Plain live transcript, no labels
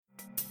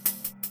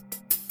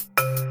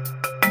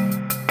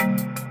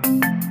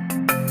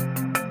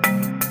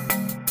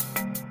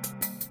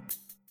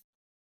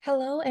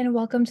and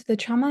welcome to the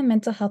Trauma and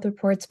Mental Health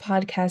Reports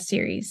podcast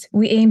series.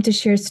 We aim to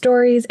share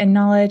stories and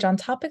knowledge on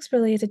topics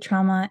related to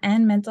trauma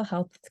and mental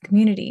health with the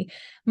community.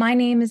 My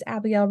name is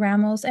Abigail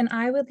Ramos, and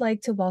I would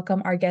like to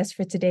welcome our guest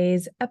for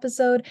today's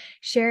episode,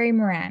 Sherry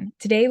Moran.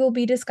 Today, we'll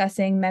be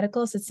discussing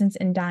medical assistance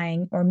in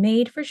dying, or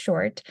MAiD for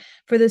short,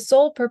 for the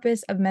sole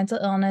purpose of mental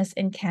illness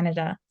in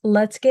Canada.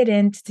 Let's get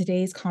into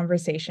today's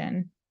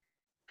conversation.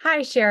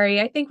 Hi,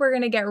 Sherry. I think we're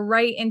going to get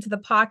right into the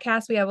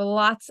podcast. We have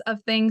lots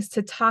of things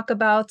to talk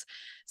about.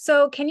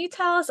 So, can you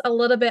tell us a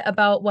little bit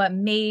about what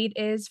MAiD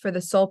is for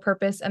the sole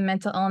purpose of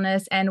mental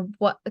illness and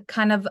what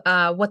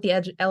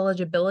the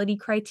eligibility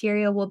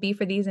criteria will be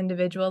for these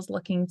individuals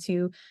looking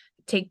to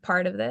take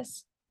part of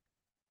this?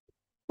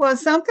 Well,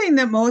 something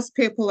that most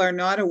people are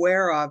not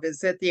aware of is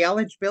that the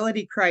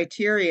eligibility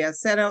criteria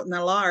set out in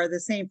the law are the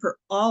same for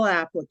all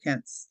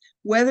applicants,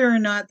 whether or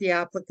not the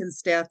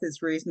applicant's death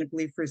is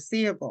reasonably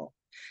foreseeable.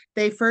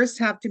 They first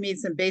have to meet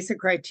some basic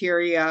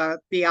criteria,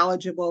 be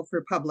eligible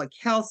for public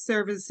health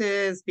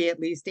services, be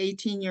at least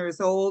 18 years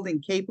old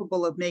and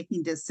capable of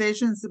making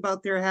decisions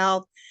about their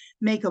health,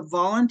 make a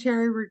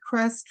voluntary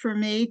request for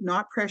MAiD,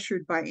 not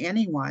pressured by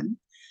anyone,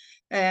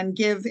 and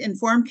give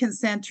informed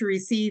consent to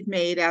receive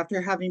MAiD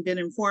after having been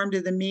informed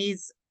of the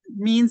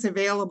means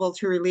available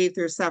to relieve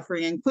their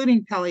suffering,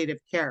 including palliative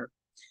care.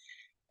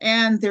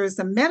 And there's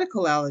a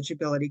medical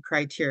eligibility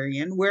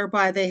criterion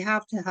whereby they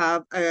have to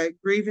have a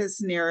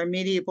grievous and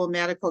irremediable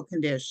medical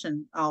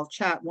condition. I'll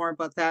chat more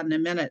about that in a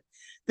minute.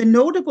 The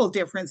notable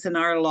difference in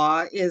our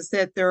law is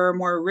that there are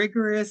more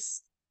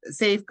rigorous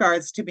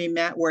safeguards to be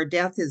met where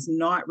death is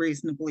not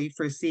reasonably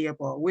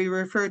foreseeable. We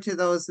refer to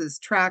those as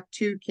track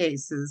 2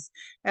 cases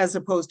as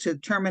opposed to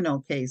terminal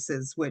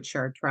cases, which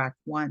are track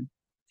 1.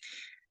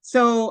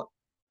 So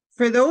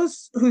for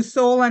those whose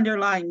sole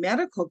underlying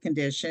medical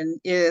condition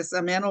is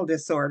a mental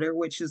disorder,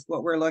 which is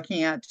what we're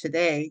looking at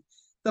today,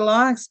 the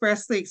law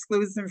expressly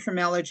excludes them from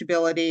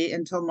eligibility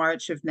until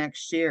March of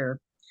next year.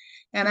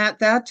 And at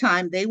that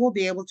time, they will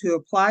be able to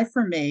apply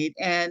for MAiD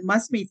and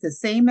must meet the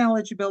same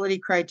eligibility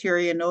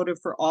criteria noted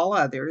for all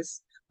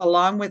others,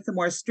 along with the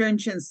more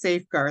stringent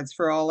safeguards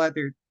for all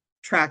other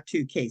track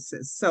 2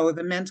 cases. So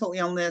the mental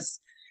illness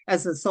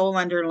as the sole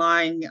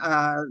underlying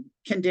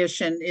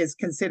condition is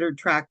considered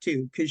track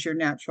 2 because your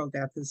natural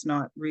death is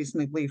not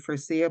reasonably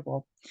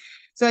foreseeable.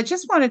 So I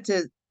just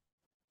wanted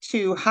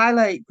to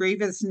highlight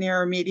grievous and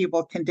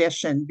irremediable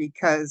condition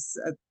because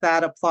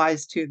that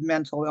applies to the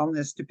mental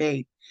illness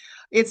debate.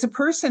 It's a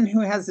person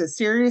who has a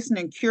serious and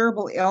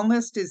incurable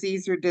illness,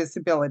 disease, or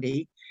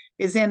disability,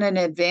 is in an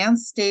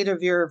advanced state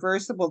of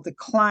irreversible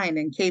decline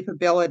in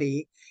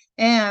capability,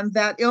 and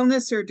that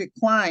illness or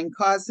decline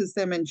causes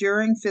them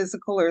enduring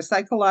physical or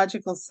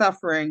psychological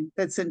suffering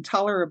that's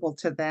intolerable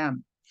to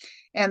them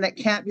and that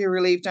can't be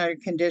relieved under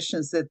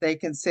conditions that they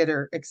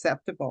consider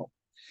acceptable.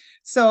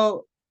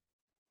 So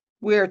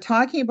we're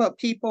talking about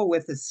people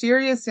with a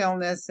serious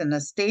illness and a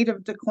state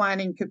of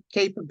declining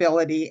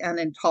capability and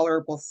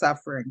intolerable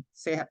suffering.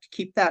 So you have to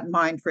keep that in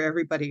mind for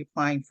everybody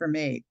applying for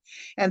MAiD.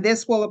 And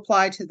this will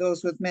apply to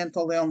those with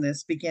mental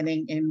illness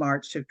beginning in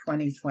March of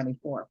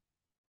 2024.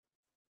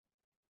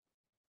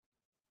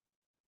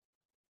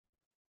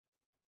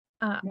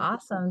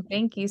 Awesome.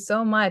 Thank you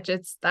so much.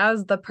 That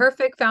was the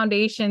perfect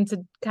foundation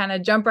to kind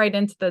of jump right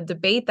into the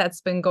debate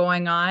that's been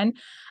going on.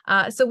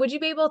 So would you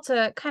be able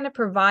to kind of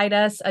provide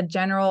us a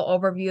general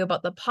overview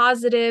about the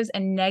positives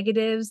and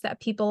negatives that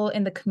people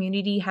in the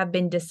community have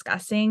been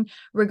discussing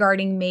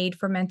regarding MAiD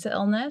for mental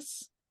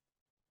illness?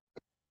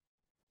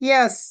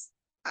 Yes.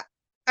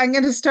 I'm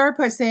going to start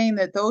by saying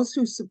that those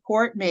who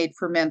support MAiD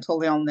for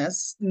mental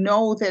illness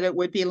know that it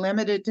would be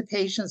limited to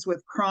patients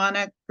with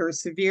chronic or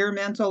severe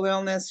mental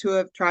illness who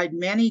have tried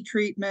many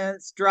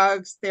treatments,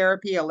 drugs,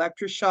 therapy,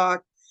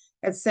 electroshock,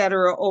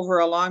 etc., over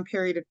a long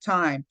period of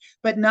time.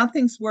 But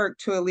nothing's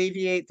worked to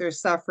alleviate their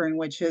suffering,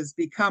 which has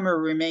become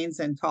or remains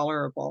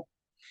intolerable.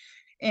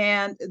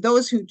 And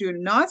those who do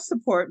not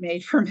support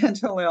MAiD for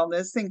mental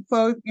illness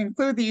include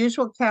the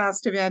usual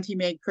cast of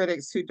anti-MAiD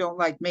critics who don't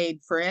like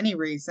MAiD for any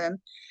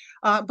reason,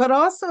 but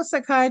also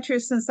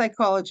psychiatrists and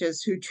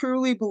psychologists who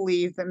truly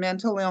believe that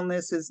mental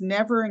illness is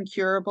never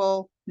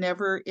incurable,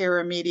 never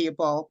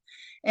irremediable,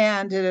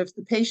 and that if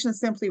the patient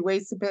simply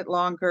waits a bit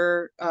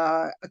longer,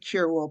 a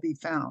cure will be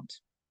found.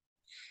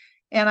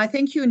 And I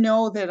think you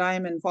know that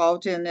I'm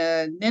involved in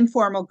an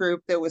informal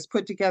group that was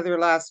put together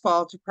last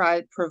fall to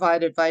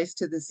provide advice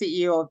to the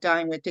CEO of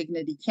Dying with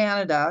Dignity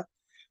Canada.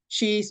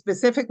 She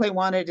specifically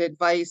wanted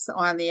advice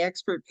on the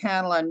expert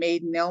panel on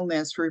maiden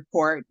illness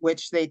report,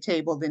 which they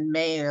tabled in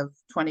May of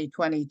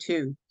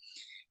 2022.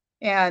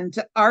 And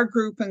our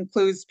group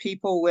includes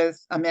people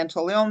with a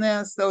mental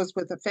illness, those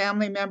with a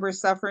family member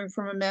suffering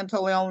from a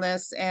mental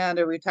illness, and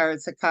a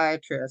retired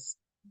psychiatrist.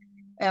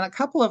 And a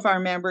couple of our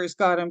members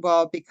got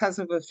involved because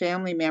of a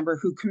family member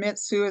who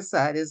commits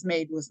suicide as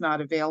MAiD was not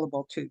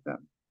available to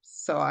them.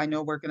 So I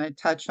know we're going to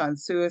touch on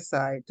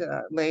suicide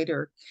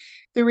later.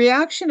 The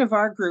reaction of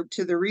our group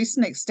to the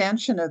recent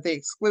extension of the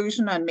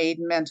exclusion on MAiD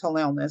and mental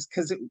illness,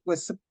 because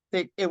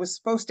it was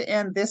supposed to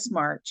end this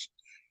March,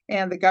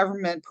 and the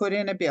government put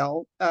in a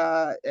bill.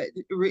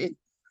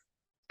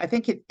 I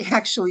think it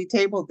actually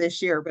tabled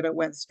this year, but it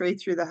went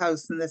straight through the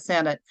House and the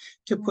Senate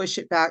to push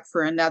it back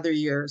for another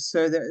year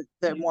so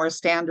that more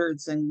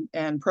standards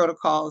and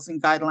protocols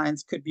and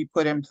guidelines could be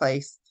put in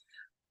place.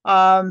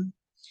 And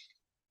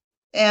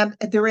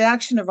the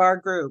reaction of our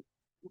group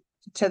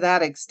to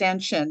that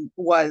extension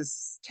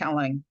was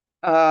telling.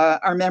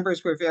 Our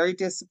members were very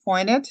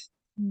disappointed.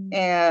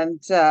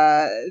 And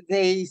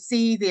they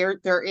see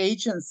their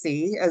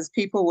agency as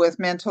people with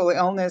mental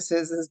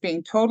illnesses as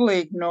being totally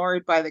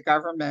ignored by the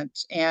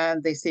government,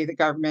 and they see the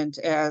government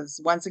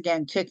as once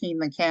again kicking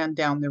the can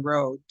down the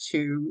road,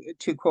 to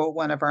quote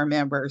one of our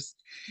members.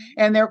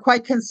 And they're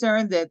quite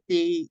concerned that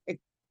the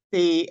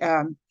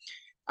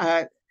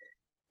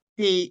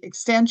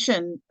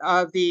extension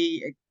of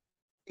the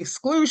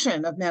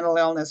exclusion of mental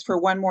illness for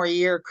one more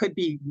year could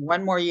be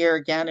one more year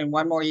again and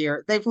one more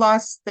year. They've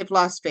lost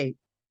faith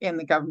in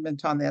the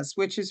government on this,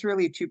 which is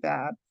really too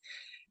bad.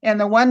 And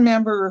the one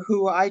member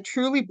who I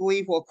truly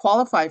believe will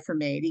qualify for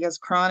MAiD, he has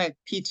chronic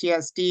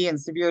PTSD and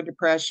severe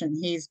depression.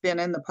 He's been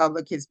in the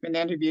public, he's been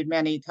interviewed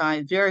many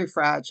times, very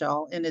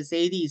fragile, in his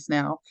 80s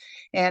now.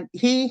 And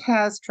he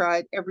has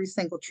tried every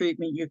single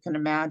treatment you can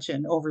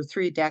imagine over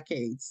 3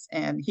 decades.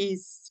 And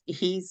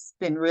he's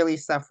been really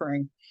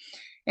suffering.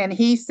 And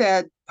he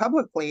said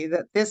publicly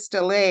that this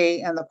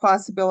delay and the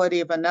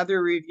possibility of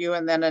another review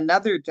and then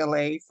another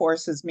delay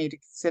forces me to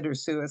consider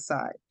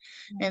suicide.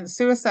 And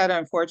suicide,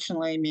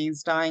 unfortunately,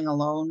 means dying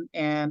alone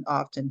and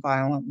often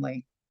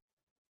violently.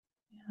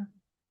 Yeah.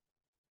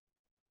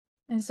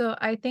 And so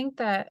I think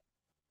that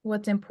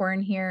what's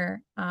important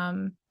here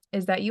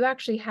is that you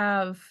actually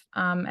have,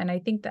 and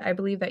I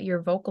believe that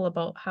you're vocal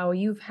about how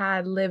you've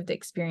had lived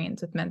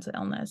experience with mental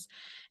illness.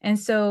 And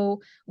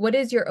so what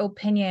is your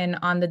opinion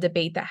on the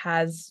debate that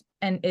has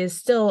and is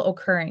still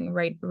occurring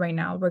right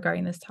now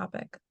regarding this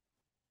topic?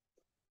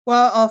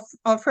 Well,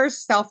 I'll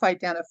first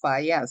self-identify,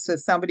 yes,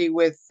 as somebody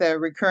with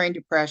recurring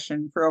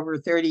depression for over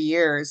 30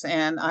 years,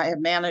 and I have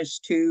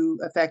managed to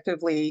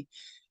effectively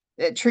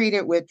treat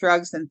it with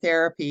drugs and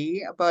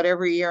therapy. About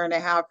every year and a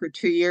half or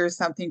 2 years,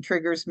 something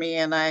triggers me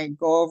and I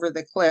go over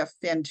the cliff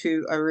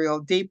into a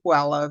real deep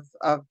well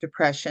of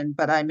depression.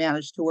 But I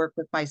managed to work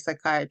with my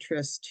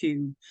psychiatrist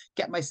to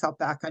get myself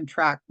back on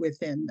track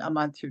within a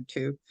month or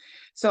two.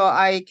 So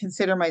I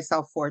consider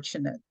myself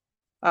fortunate.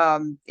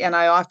 And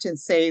I often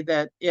say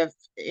that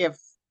if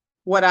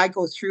what I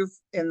go through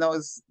in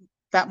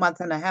that month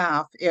and a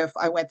half, if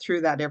I went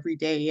through that every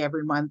day,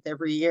 every month,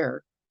 every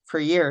year, for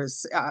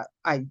years,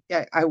 I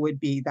would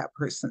be that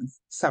person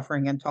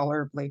suffering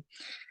intolerably.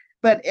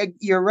 But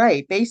you're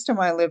right. Based on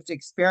my lived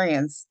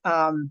experience,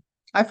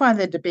 I find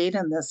the debate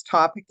on this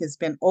topic has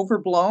been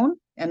overblown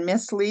and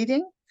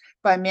misleading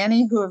by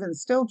many who have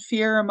instilled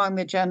fear among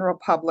the general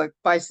public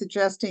by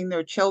suggesting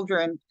their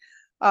children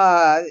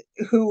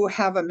who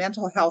have a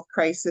mental health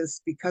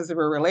crisis because of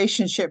a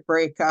relationship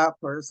breakup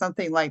or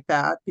something like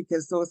that,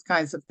 because those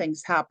kinds of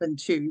things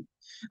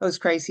those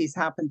crises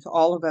happen to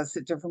all of us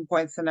at different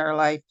points in our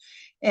life.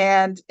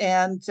 And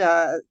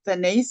the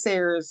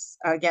naysayers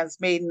against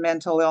maiden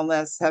mental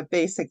illness have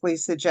basically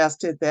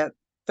suggested that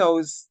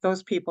those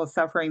people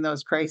suffering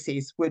those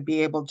crises would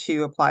be able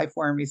to apply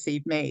for and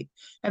receive MAiD.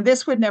 And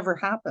this would never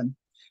happen.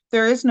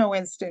 There is no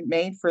instant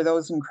MAiD for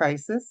those in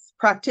crisis.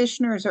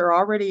 Practitioners are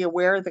already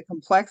aware of the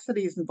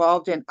complexities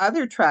involved in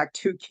other Track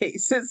 2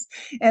 cases,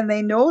 and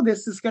they know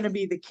this is going to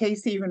be the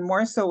case even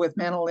more so with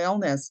mental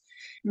illness.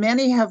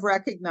 Many have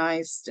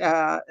recognized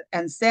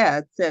and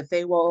said that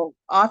they will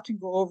often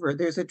go over.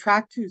 There's a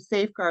Track 2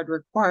 safeguard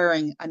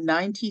requiring a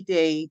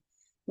 90-day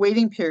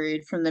waiting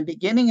period from the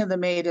beginning of the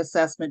MAiD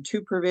assessment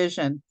to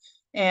provision.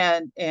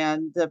 And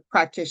the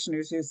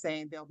practitioners are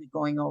saying they'll be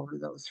going over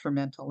those for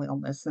mental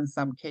illness in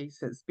some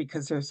cases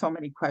because there's so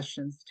many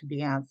questions to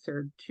be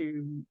answered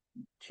to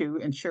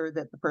ensure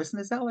that the person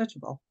is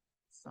eligible.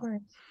 So. Sure.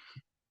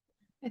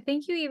 I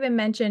think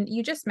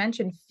you just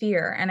mentioned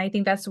fear. And I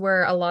think that's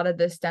where a lot of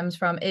this stems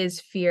from,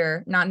 is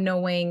fear, not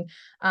knowing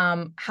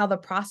how the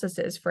process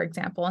is, for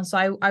example. And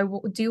so I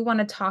do want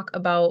to talk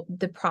about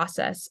the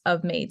process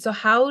of MAiD. So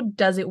how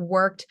does it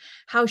work?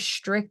 How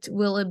strict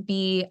will it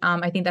be?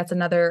 I think that's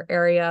another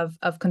area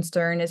of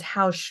concern, is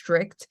how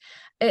strict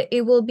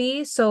it will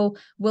be. So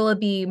will it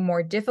be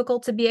more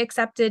difficult to be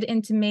accepted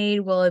into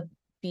MAiD? Will it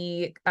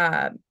be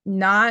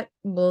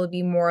will it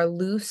be more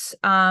loose?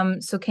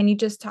 So can you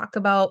just talk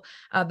about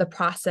the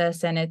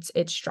process and its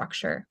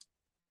structure?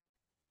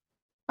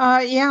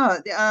 Yeah,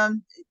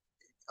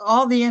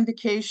 all the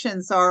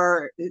indications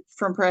are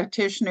from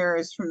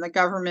practitioners, from the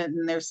government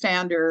and their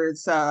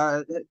standards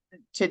to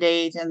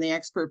date, and the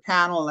expert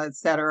panel, et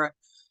cetera,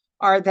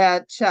 are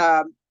that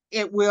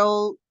it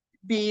will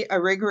be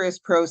a rigorous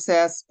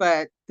process,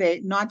 but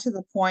not to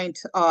the point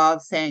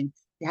of saying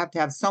you have to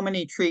have so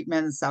many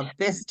treatments of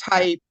this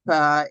type,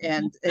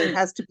 and it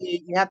has to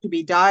be, you have to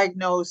be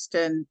diagnosed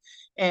and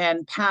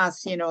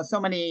pass, so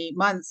many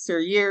months or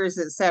years,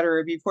 et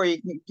cetera, before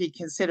you can be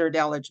considered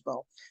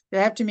eligible. They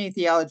have to meet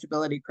the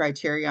eligibility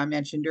criteria I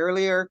mentioned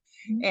earlier.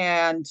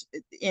 And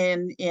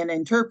in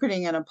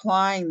interpreting and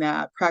applying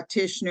that,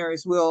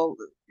 practitioners will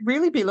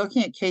really be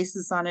looking at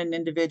cases on an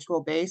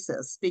individual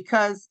basis,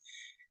 because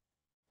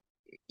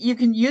you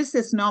can use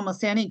this in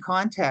almost any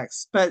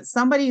context, but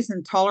somebody's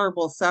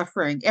intolerable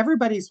suffering,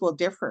 everybody's will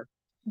differ.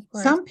 Of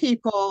course. Some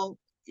people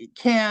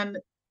can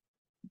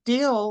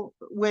deal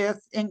with,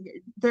 and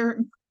they're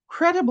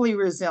incredibly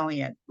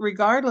resilient,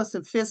 regardless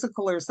of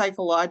physical or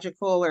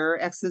psychological or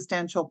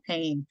existential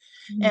pain.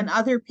 And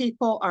other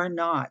people are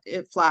not.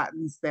 It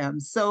flattens them.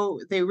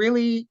 So they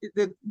really,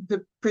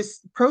 the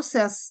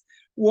process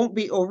won't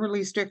be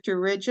overly strict or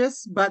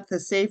rigorous, but the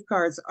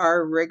safeguards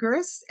are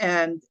rigorous,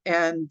 and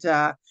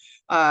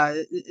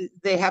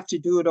they have to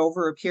do it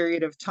over a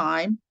period of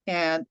time.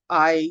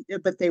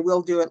 But they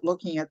will do it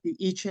looking at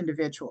each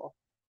individual.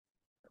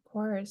 Of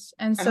course.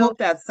 And I so hope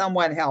that's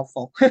somewhat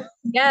helpful.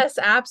 yes,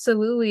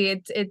 absolutely.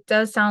 It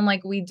does sound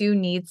like we do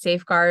need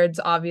safeguards,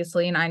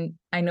 obviously, and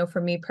I know for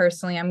me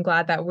personally, I'm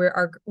glad that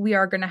we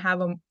are going to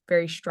have a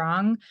very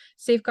strong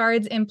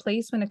safeguards in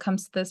place when it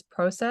comes to this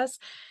process.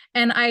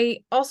 And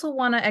I also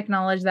want to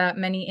acknowledge that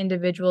many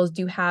individuals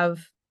do have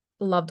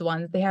loved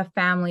ones, they have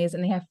families,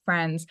 and they have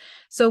friends.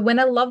 So when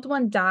a loved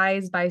one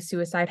dies by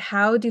suicide,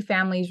 how do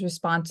families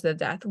respond to the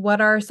death?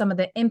 What are some of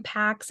the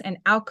impacts and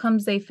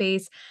outcomes they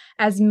face,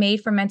 as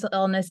MAiD for mental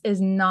illness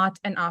is not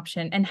an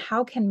option? And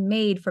how can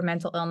MAiD for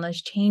mental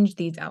illness change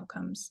these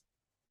outcomes?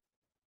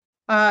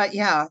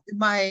 Yeah,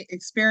 my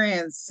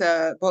experience,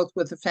 both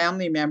with a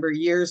family member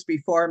years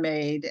before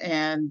MAiD,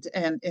 and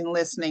in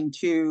listening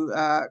to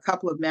a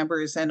couple of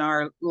members in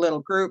our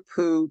little group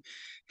who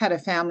had a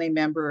family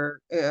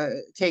member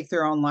take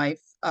their own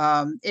life,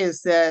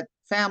 is that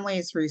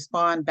families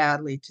respond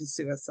badly to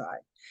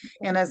suicide.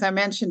 And as I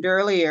mentioned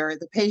earlier,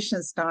 the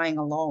patient's dying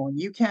alone.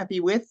 You can't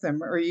be with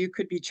them, or you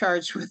could be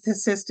charged with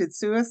assisted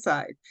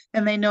suicide,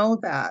 and they know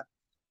that.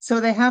 So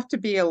they have to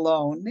be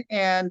alone,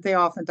 and they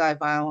often die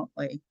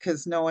violently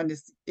because no one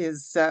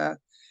is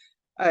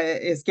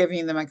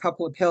giving them a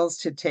couple of pills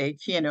to take.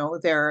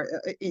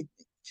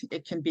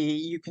 It can be,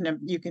 you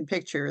can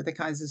picture the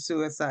kinds of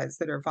suicides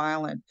that are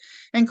violent,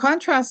 and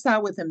contrast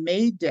that with a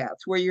MAiD death,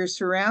 where you're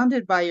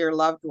surrounded by your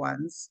loved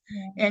ones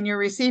Yeah. and you're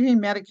receiving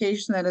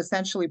medication that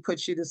essentially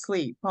puts you to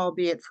sleep,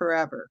 albeit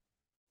forever.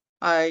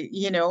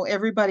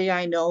 Everybody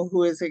I know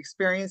who has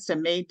experienced a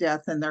MAiD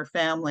death in their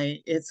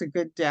family, it's a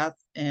good death,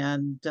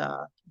 and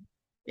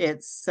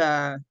it's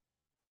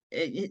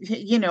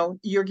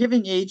you're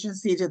giving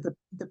agency to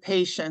the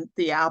patient,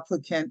 the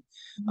applicant.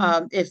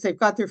 If they've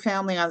got their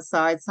family on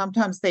side,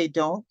 sometimes they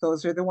don't.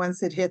 Those are the ones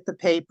that hit the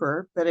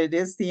paper, but it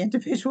is the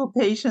individual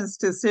patient's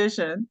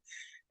decision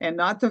and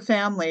not the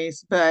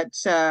families. But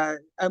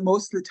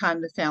most of the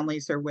time, the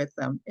families are with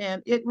them.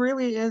 And it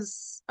really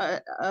is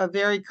a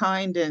very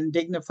kind and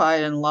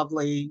dignified and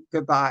lovely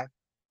goodbye.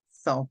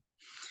 So,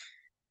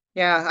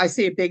 yeah, I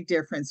see a big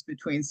difference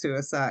between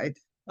suicide.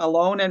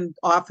 Alone and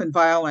often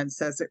violent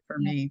says it for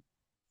Yeah. me.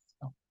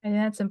 I think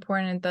that's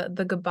important.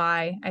 The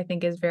goodbye, I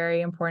think, is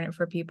very important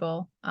for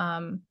people,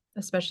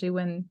 especially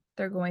when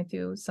they're going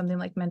through something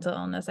like mental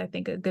illness. I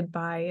think a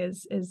goodbye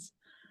is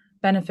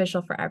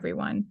beneficial for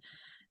everyone.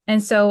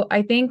 And so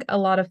I think a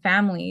lot of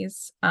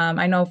families,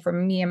 I know for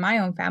me and my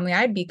own family,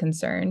 I'd be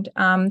concerned.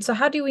 So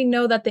how do we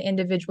know that the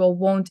individual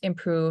won't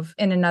improve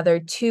in another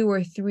 2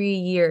 or 3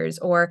 years,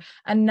 or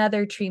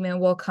another treatment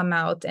will come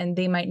out and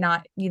they might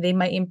not, they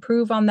might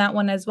improve on that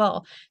one as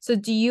well? So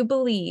do you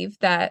believe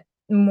that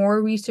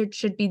more research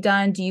should be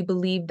done? Do you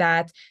believe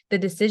that the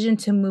decision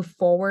to move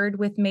forward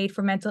with MAiD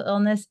for mental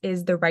illness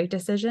is the right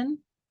decision?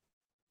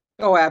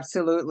 Oh,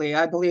 absolutely.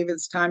 I believe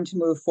it's time to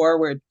move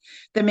forward.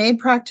 The MAiD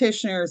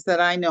practitioners that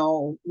I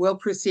know will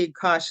proceed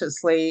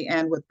cautiously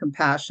and with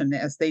compassion,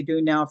 as they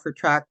do now for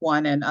track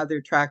 1 and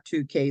other track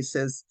 2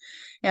 cases.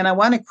 And I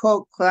want to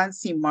quote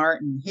Clancy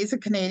Martin. He's a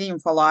Canadian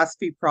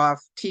philosophy prof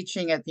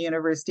teaching at the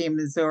University of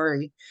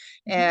Missouri,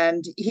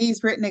 and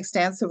he's written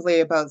extensively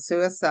about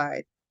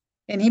suicide.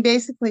 And he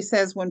basically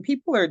says, when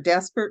people are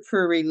desperate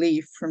for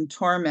relief from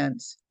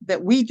torment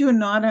that we do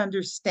not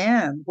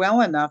understand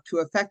well enough to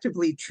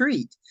effectively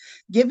treat,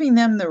 giving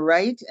them the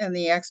right and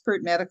the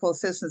expert medical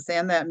assistance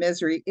and that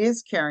misery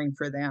is caring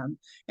for them.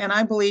 And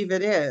I believe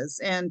it is.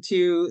 And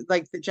to,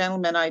 like the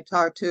gentleman I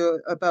talked to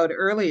about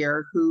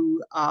earlier,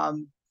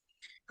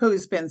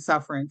 who's been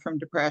suffering from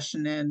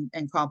depression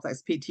and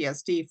complex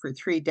PTSD for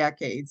 3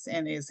 decades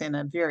and is in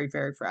a very,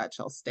 very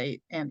fragile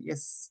state and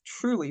is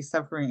truly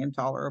suffering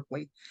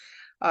intolerably.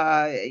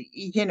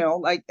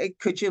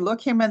 Could you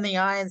look him in the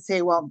eye and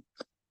say, well,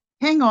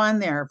 hang on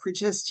there for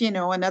just,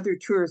 another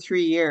 2 or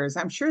 3 years.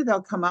 I'm sure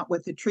they'll come up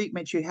with a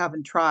treatment you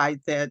haven't tried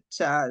that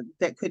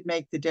could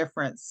make the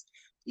difference.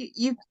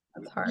 You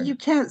That's hard. you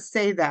can't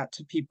say that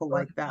to people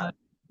like that.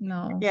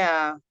 No.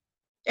 Yeah.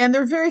 And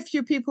there are very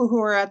few people who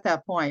are at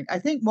that point. I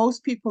think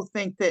most people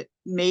think that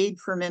MAiD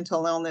for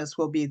mental illness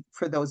will be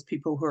for those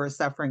people who are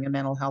suffering a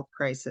mental health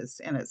crisis,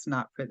 and it's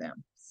not for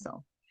them.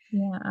 So,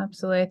 Yeah,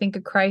 absolutely. I think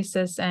a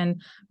crisis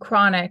and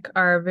chronic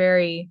are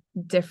very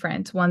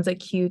different. One's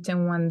acute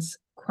and one's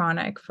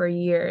chronic for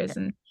years.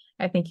 And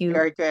I think you,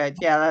 very good.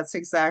 Yeah, that's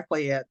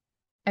exactly it.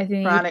 I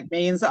think Chronic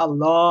means a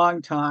long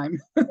time,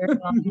 you very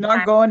long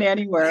not going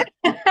anywhere.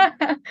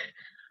 time.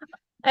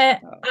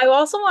 I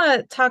also want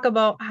to talk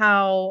about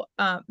how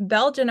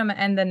Belgium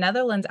and the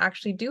Netherlands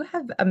actually do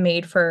have a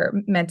MAiD for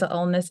mental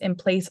illness in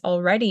place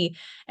already.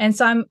 And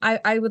so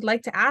I would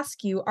like to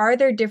ask you, are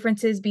there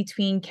differences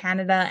between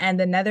Canada and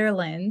the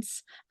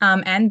Netherlands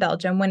and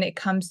Belgium when it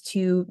comes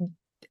to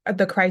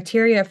the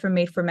criteria for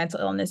MAiD for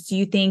mental illness? Do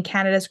you think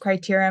Canada's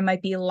criteria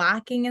might be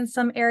lacking in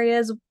some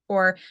areas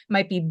or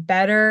might be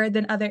better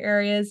than other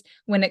areas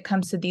when it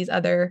comes to these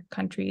other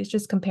countries?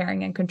 Just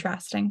comparing and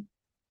contrasting.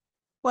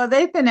 Well,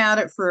 they've been at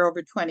it for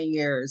over 20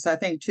 years. I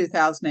think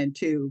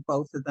 2002,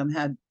 both of them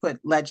had put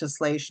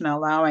legislation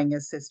allowing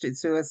assisted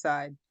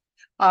suicide.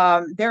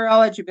 Their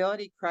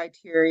eligibility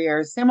criteria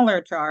are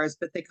similar to ours,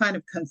 but they kind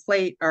of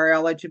conflate our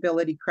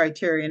eligibility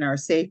criteria and our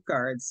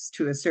safeguards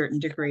to a certain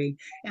degree.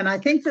 And I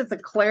think that the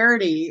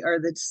clarity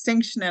or the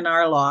distinction in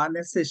our law, and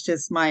this is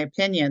just my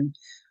opinion,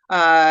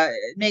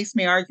 makes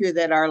me argue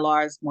that our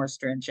law is more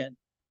stringent.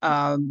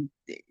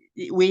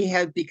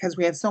 Because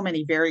we have so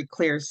many very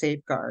clear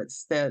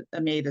safeguards that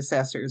MAiD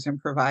assessors and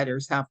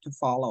providers have to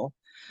follow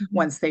Mhm.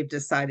 once they've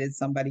decided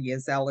somebody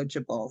is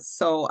eligible.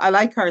 So I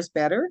like ours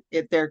better.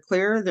 They're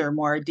clear, they're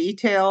more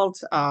detailed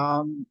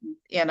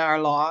in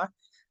our law.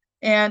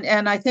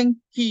 And I think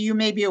you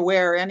may be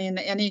aware, and in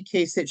any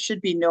case, it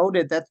should be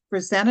noted that the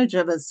percentage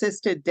of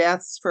assisted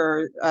deaths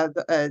for,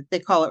 they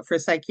call it for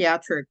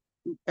psychiatric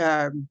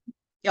um,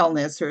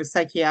 illness or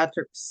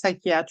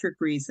psychiatric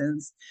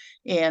reasons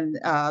in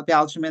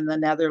Belgium and the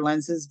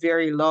Netherlands is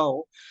very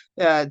low.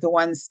 The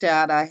one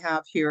stat I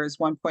have here is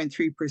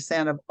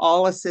 1.3% of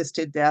all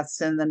assisted deaths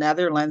in the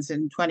Netherlands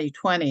in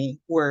 2020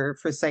 were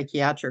for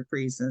psychiatric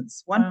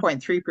reasons. Wow.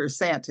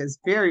 1.3% is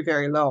very,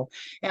 very low.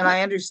 And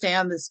I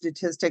understand the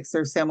statistics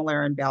are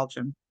similar in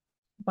Belgium.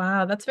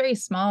 Wow, that's very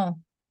small.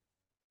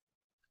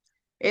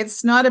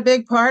 It's not a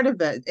big part of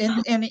it.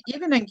 And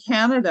even in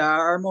Canada,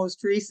 our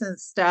most recent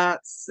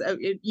stats,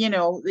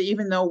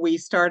 even though we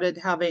started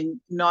having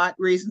not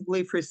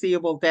reasonably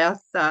foreseeable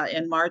death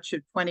in March of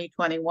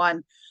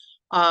 2021,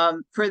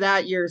 for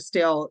that year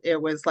still,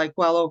 it was like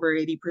well over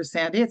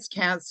 80%. It's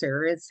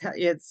cancer. It's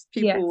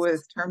people Yes.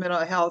 with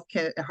terminal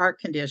heart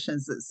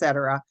conditions,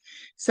 etc.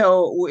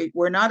 So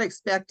we're not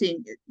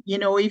expecting,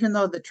 even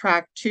though the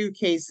track 2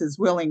 cases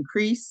will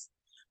increase,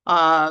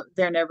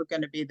 they're never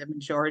going to be the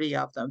majority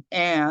of them.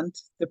 And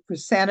the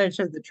percentage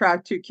of the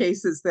track 2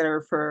 cases that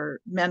are for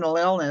mental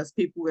illness,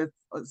 people with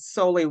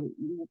solely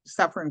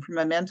suffering from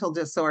a mental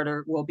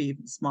disorder, will be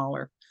even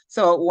smaller.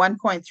 So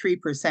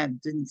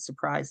 1.3% didn't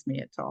surprise me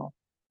at all.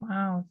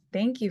 Wow,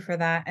 thank you for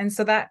that. And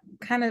so that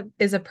kind of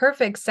is a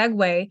perfect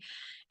segue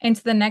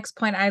into the next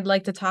point I'd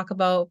like to talk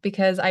about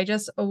because I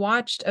just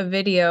watched a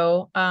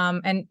video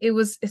and it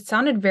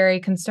sounded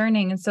very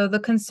concerning. And so the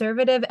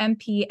conservative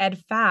MP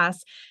Ed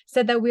Fast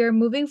said that we are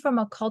moving from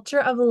a culture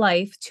of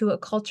life to a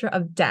culture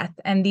of death.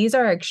 And these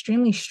are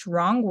extremely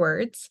strong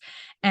words.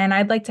 And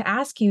I'd like to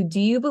ask you, do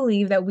you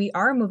believe that we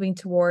are moving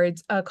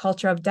towards a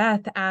culture of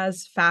death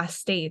as Fast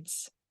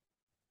states?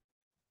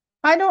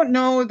 I don't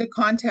know the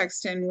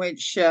context in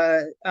which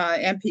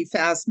MP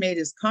Fast made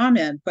his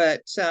comment,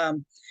 but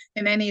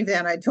in any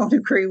event, I don't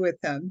agree with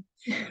him.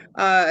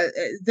 Uh,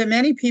 the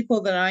many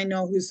people that I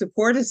know who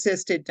support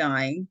assisted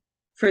dying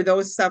for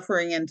those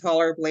suffering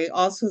intolerably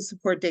also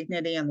support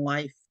dignity in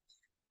life.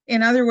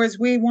 In other words,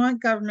 we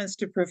want governments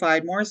to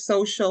provide more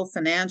social,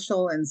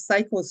 financial, and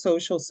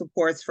psychosocial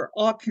supports for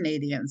all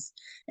Canadians,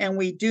 and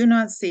we do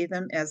not see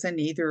them as an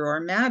either or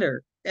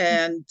matter.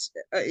 And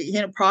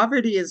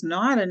poverty is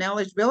not an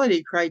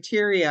eligibility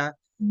criteria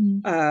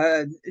Mhm.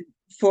 uh,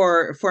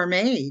 for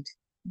MAiD,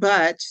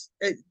 but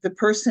the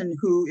person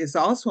who is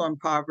also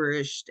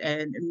impoverished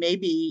and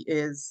maybe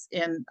is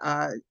in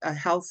a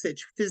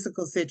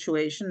physical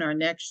situation, or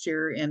next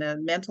year in a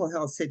mental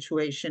health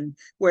situation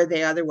where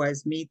they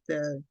otherwise meet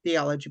the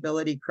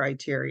eligibility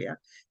criteria.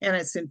 And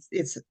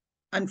it's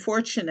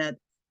unfortunate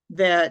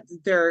that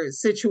their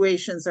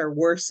situations are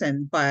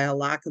worsened by a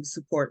lack of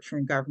support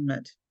from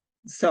government.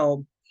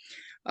 So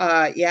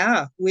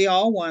yeah, we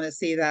all want to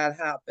see that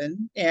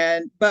happen.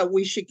 But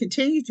we should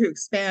continue to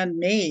expand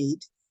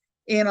MAiD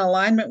in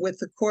alignment with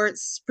the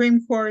courts,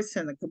 Supreme Courts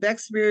and the Quebec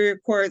Superior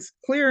Court's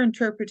clear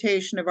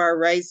interpretation of our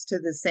rights to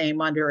the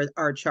same under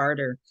our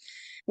charter,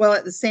 while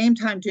at the same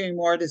time doing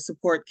more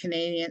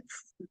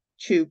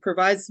to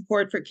provide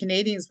support for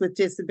Canadians with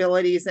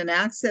disabilities and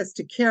access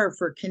to care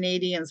for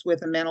Canadians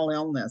with a mental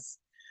illness.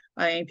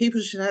 I mean,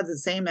 people should have the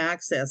same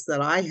access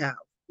that I have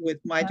with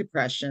my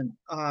depression.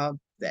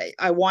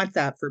 I want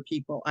that for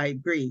people. I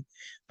agree.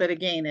 But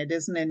again, it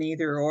isn't an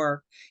either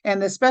or.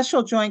 And the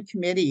Special Joint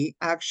Committee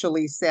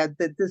actually said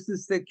that this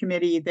is the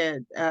committee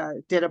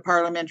that did a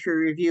parliamentary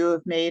review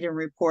of MAiD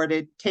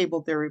and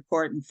tabled their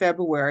report in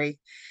February.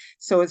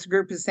 So it's a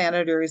group of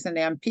senators and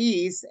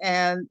MPs,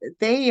 and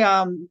they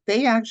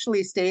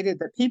actually stated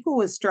that people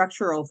with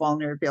structural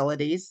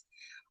vulnerabilities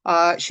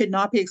should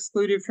not be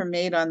excluded from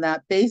MAiD on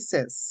that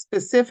basis.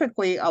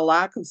 Specifically, a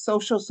lack of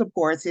social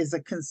supports is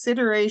a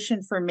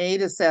consideration for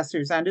MAiD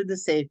assessors under the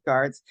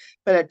safeguards,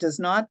 but it does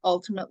not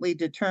ultimately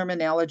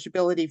determine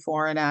eligibility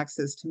for and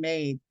access to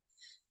MAiD.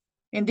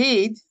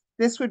 Indeed,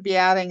 this would be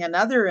adding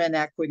another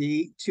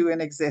inequity to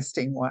an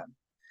existing one.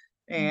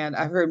 And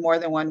I've heard more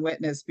than one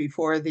witness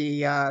before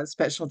the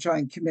Special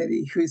Joint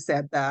Committee who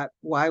said that.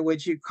 Why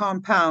would you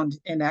compound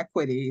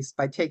inequities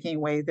by taking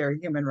away their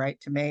human right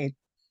to MAiD?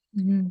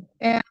 Mm-hmm.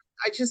 And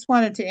I just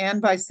wanted to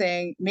end by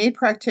saying MAiD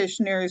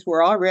practitioners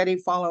were already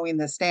following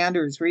the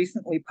standards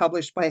recently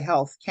published by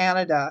Health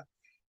Canada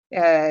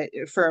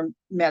for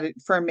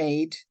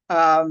MAiD,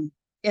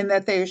 in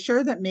that they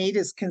assure that MAiD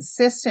is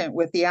consistent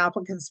with the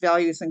applicant's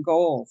values and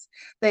goals.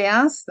 They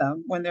ask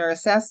them, when they're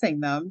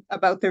assessing them,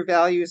 about their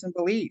values and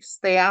beliefs.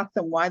 They ask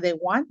them why they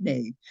want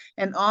MAiD.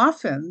 And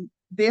often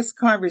this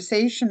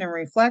conversation and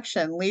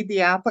reflection lead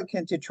the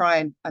applicant to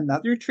try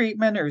another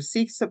treatment or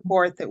seek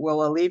support that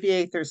will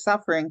alleviate their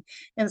suffering,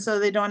 and so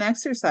they don't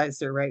exercise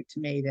their right to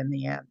MAiD in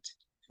the end.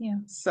 Yeah.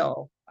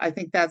 So I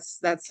think that's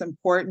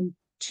important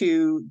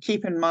to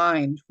keep in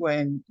mind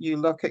when you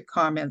look at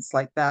comments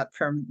like that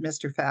from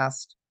Mr.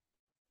 Fast.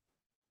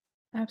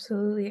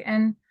 Absolutely.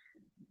 And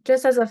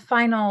just as a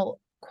final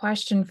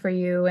question for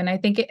you, and I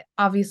think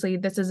obviously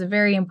this is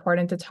very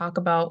important to talk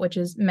about, which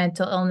is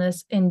mental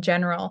illness in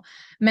general.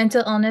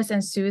 Mental illness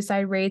and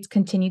suicide rates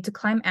continue to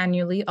climb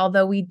annually,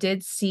 although we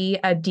did see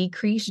a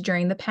decrease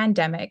during the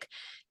pandemic.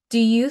 Do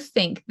you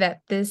think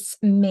that this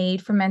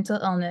MAiD for mental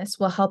illness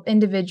will help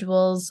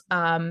individuals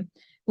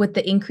with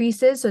the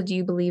increases? So do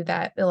you believe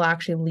that it'll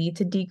actually lead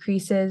to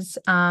decreases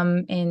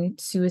in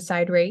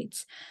suicide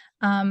rates?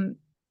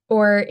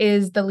 Or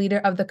is the leader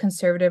of the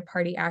Conservative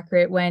Party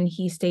accurate when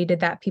he stated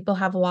that people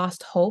have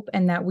lost hope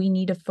and that we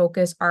need to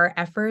focus our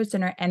efforts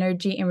and our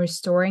energy in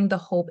restoring the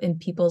hope in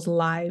people's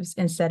lives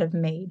instead of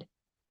MAiD?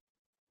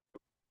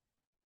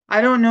 I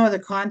don't know the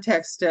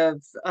context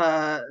of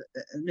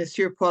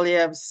Monsieur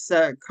Poliev's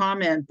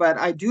comment, but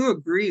I do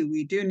agree.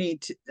 We do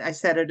need to, I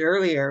said it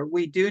earlier,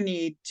 we do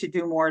need to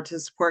do more to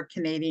support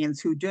Canadians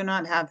who do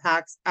not have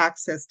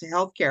access to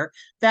healthcare.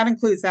 That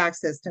includes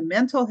access to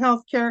mental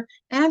health care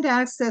and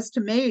access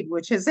to MAiD,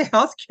 which is a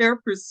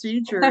healthcare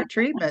procedure or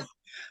treatment.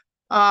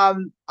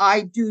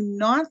 I do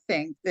not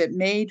think that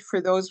MAiD for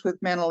those with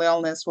mental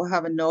illness will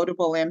have a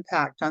notable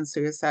impact on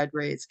suicide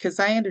rates, because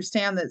I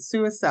understand that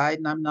suicide,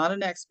 and I'm not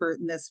an expert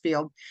in this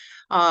field,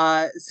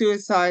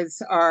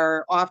 suicides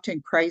are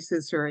often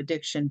crisis or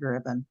addiction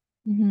driven.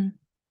 Mm-hmm.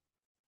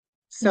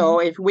 So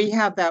if we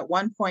have that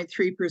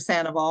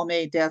 1.3% of all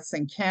MAiD deaths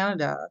in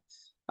Canada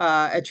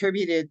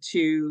attributed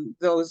to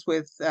those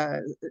with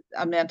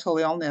a mental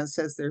illness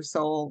as their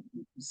sole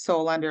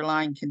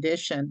underlying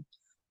condition,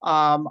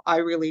 I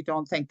really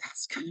don't think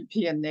that's going to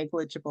be a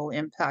negligible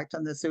impact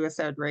on the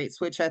suicide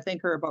rates, which I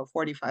think are about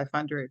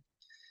 4,500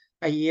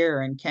 a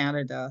year in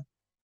Canada.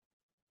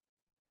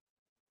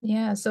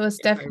 Yeah, so if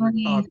I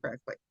recall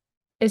correctly.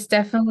 It's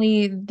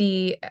definitely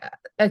the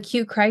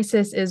acute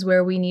crisis is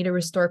where we need to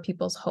restore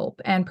people's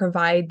hope and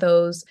provide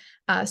those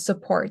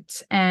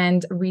supports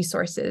and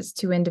resources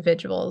to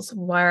individuals,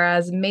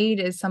 whereas MAiD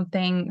is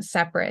something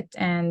separate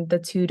and the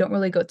two don't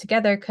really go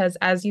together because,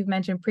 as you've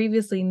mentioned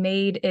previously,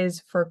 MAiD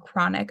is for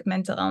chronic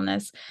mental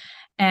illness,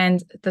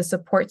 and the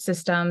support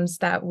systems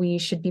that we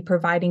should be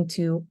providing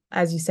to,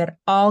 as you said,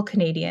 all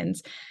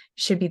Canadians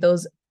should be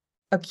those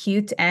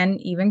acute and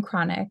even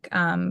chronic,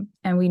 and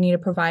we need to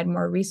provide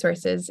more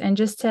resources. And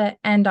just to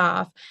end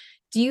off,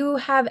 do you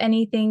have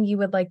anything you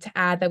would like to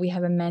add that we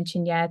haven't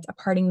mentioned yet, a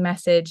parting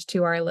message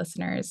to our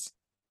listeners?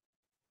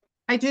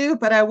 I do,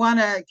 but I want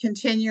to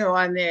continue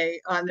on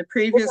the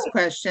previous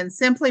question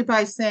simply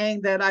by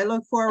saying that I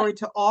look forward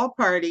to all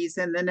parties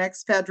in the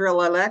next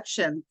federal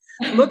election,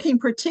 looking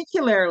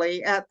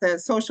particularly at the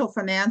social,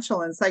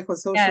 financial, and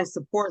psychosocial Yes.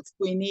 supports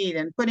we need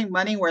and putting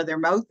money where their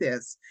mouth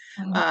is,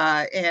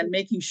 and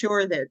making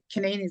sure that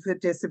Canadians with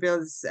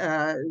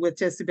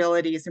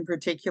disabilities in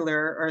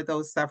particular, or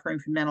those suffering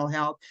from mental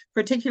health,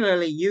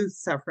 particularly youth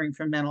suffering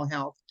from mental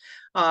health,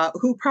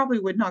 who probably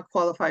would not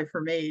qualify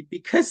for MAiD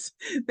because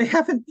they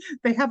haven't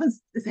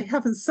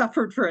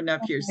suffered for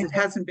enough years. It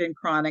hasn't been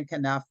chronic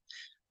enough.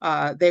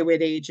 They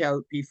would age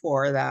out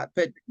before that,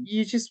 but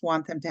you just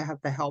want them to have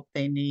the help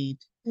they need.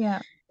 Yeah.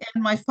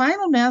 And my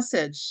final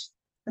message,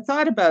 I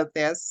thought about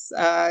this.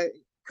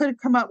 could have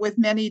come up with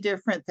many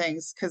different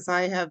things because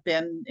I have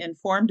been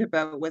informed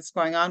about what's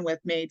going on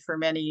with MAiD for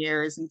many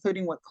years,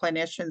 including what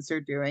clinicians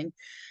are doing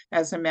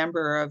as a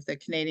member of the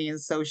Canadian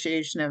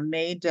Association of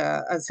MAiD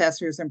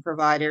Assessors and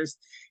Providers,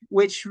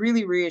 which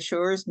really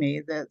reassures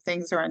me that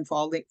things are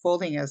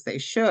unfolding as they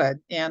should.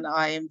 And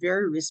I am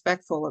very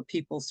respectful of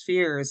people's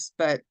fears.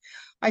 But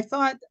I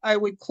thought I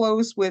would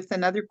close with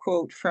another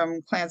quote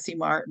from Clancy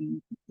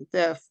Martin,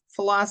 the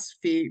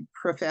philosophy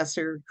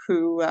professor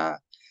who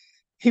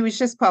he was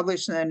just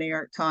published in the New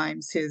York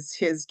Times,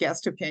 his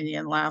guest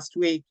opinion last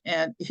week,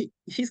 and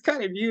he's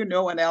got a view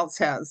no one else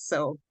has.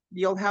 So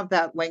you'll have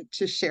that link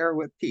to share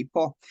with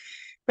people.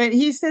 But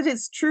he said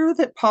it's true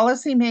that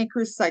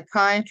policymakers,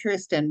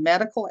 psychiatrists, and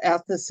medical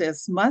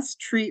ethicists must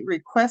treat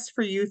requests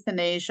for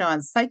euthanasia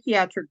on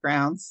psychiatric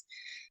grounds.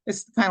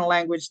 It's the kind of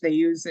language they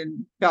use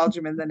in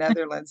Belgium and the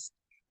Netherlands.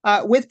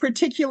 With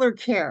particular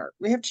care.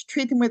 We have to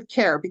treat them with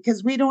care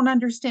because we don't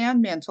understand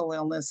mental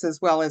illness as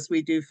well as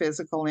we do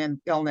physical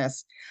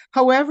illness.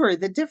 However,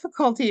 the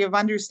difficulty of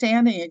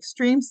understanding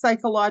extreme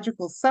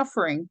psychological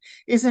suffering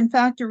is in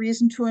fact a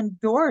reason to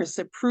endorse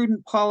a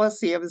prudent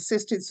policy of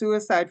assisted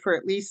suicide for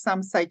at least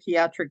some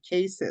psychiatric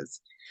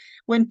cases.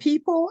 When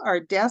people are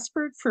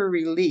desperate for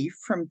relief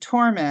from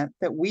torment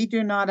that we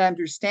do not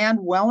understand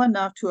well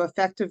enough to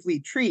effectively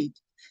treat,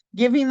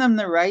 giving them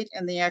the right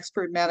and the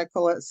expert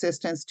medical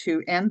assistance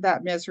to end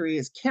that misery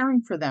is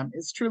caring for them,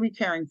 is truly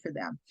caring for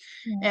them.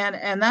 Yeah.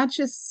 And that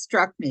just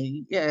struck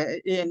me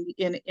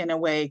in a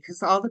way,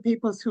 because all the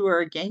people who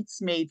are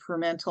against MAiD for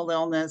mental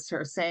illness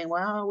are saying,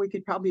 well, we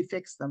could probably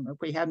fix them if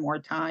we had more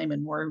time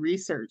and more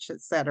research,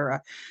 et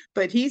cetera.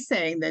 But he's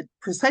saying that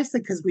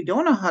precisely because we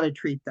don't know how to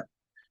treat them,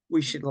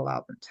 we should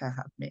allow them to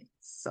have MAiD.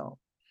 So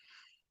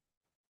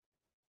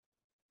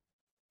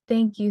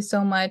thank you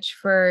so much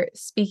for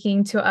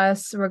speaking to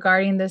us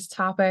regarding this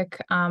topic.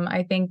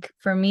 I think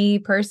for me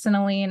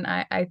personally, and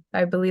I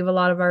believe a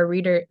lot of our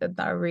readers,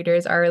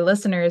 our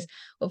listeners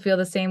will feel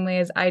the same way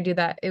as I do,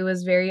 that it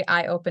was very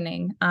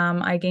eye-opening.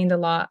 I gained a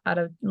lot out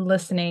of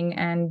listening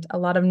and a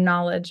lot of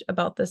knowledge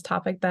about this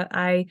topic that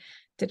I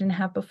didn't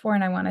have before,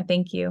 and I want to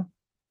thank you.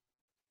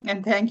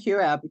 And thank you,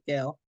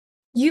 Abigail.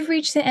 You've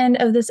reached the end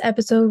of this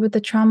episode with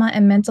the Trauma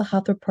and Mental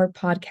Health Report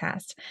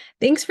podcast.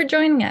 Thanks for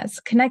joining us.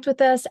 Connect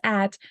with us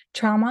at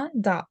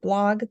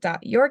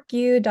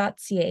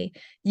trauma.blog.yorku.ca.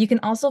 You can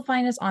also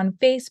find us on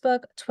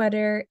Facebook,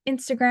 Twitter,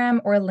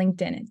 Instagram, or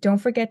LinkedIn. Don't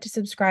forget to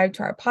subscribe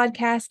to our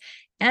podcast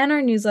and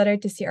our newsletter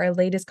to see our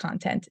latest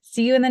content.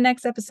 See you in the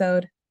next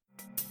episode.